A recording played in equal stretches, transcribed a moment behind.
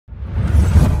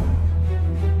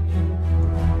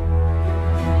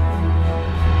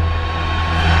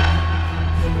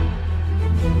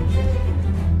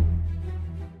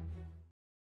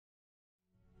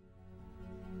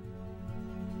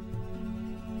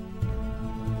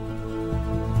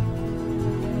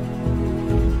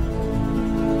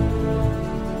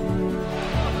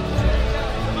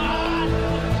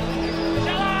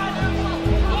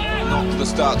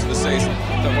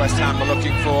West Ham are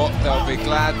looking for. They'll be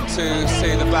glad to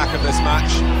see the back of this match.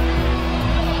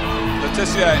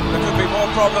 Tissier, there could be more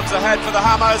problems ahead for the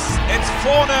Hammers. It's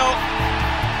 4-0.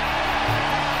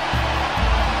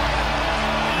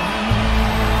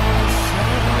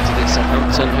 It's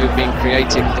Southampton who've been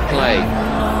creating the play.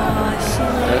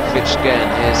 Pitch again,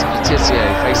 here's Tissier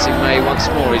facing May once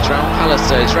more. He's round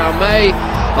Pallister, he's round May.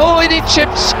 Oh, and he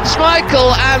chips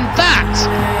Schmeichel, and that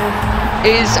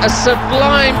is a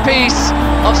sublime piece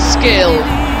of skill.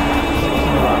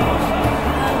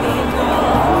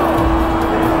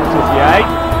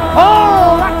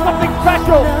 Oh, that's something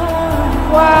special!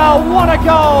 Well, what a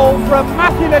goal from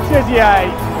Matthew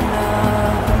Tissier!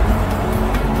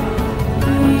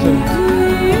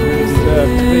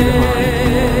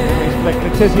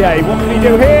 Tissier, what can he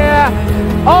do here?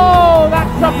 Oh,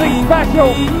 that's something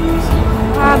special!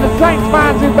 And the Saints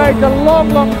fans who made the long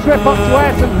trip up to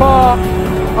Ayresome Park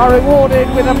are rewarded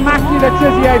with a Matthew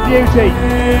Tissier beauty.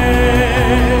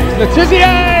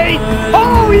 Tissier!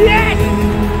 Oh, yes!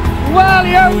 Well,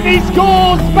 he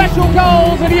scores special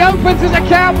goals and he opens his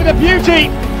account with a beauty.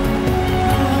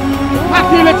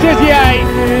 Matthew Tissier.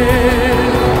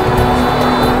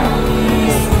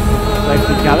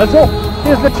 Safety Gallagher.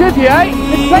 Here's Tissier.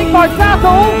 It's taken by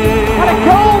Southall. And a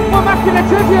goal for Matthew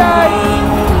Tissier.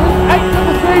 8th of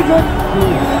the season.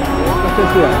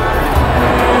 Tissier.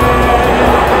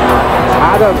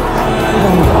 Adams.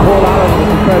 Paul Adams is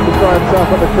prepared to throw himself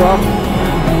at the cross.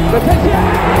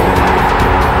 Tissier.